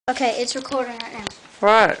Okay, it's recording right now.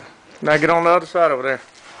 Right. Now get on the other side over there.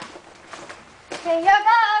 Okay, here I go.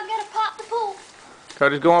 I'm gonna pop the pool.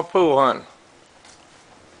 Cody's going pool hunting.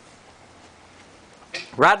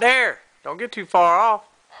 Right there. Don't get too far off.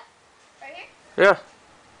 Right here?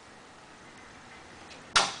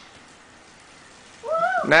 Yeah. Woo!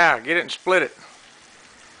 Now get it and split it.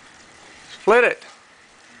 Split it.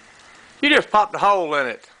 You just popped a hole in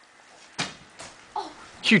it. Oh.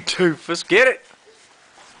 You doofus. Get it.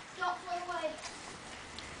 Don't float away.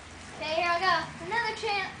 Okay, here I go. Another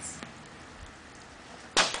chance.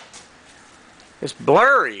 It's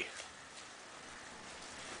blurry.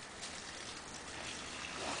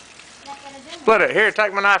 Not gonna do Split it. Here,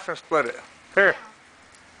 take my knife and split it. Here.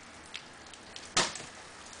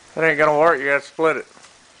 That ain't gonna work. You gotta split it.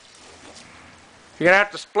 You're gonna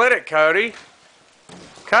have to split it, Cody.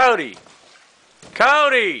 Cody.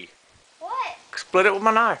 Cody. What? Split it with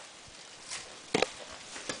my knife.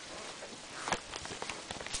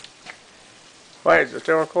 Wait, is it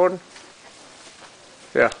still recording?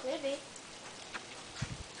 Yeah. Could be.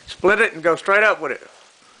 Split it and go straight up with it.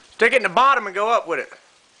 Stick it in the bottom and go up with it.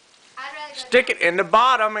 I'd rather go Stick it in the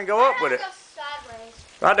bottom and go up with it. Go sideways.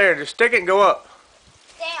 Right there, just stick it and go up.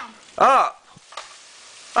 Down. Up.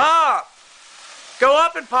 Up. Go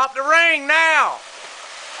up and pop the ring now.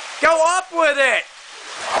 Go up with it.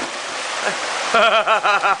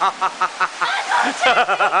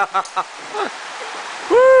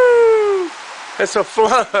 Woo! It's a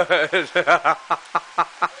flood. Did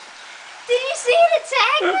you see it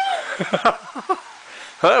attack me?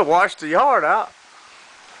 Well, wash the yard out.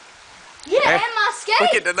 Yeah, and my skate.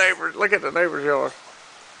 Look at the neighbors. Look at the neighbor's yard.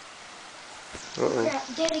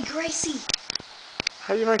 Crap, Daddy Gracie.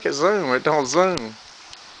 How you make it zoom? It don't zoom.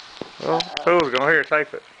 Well, who's gonna hear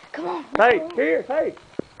tape it? Come on. Tape, here, tape.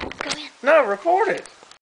 Let's go in. No, record it.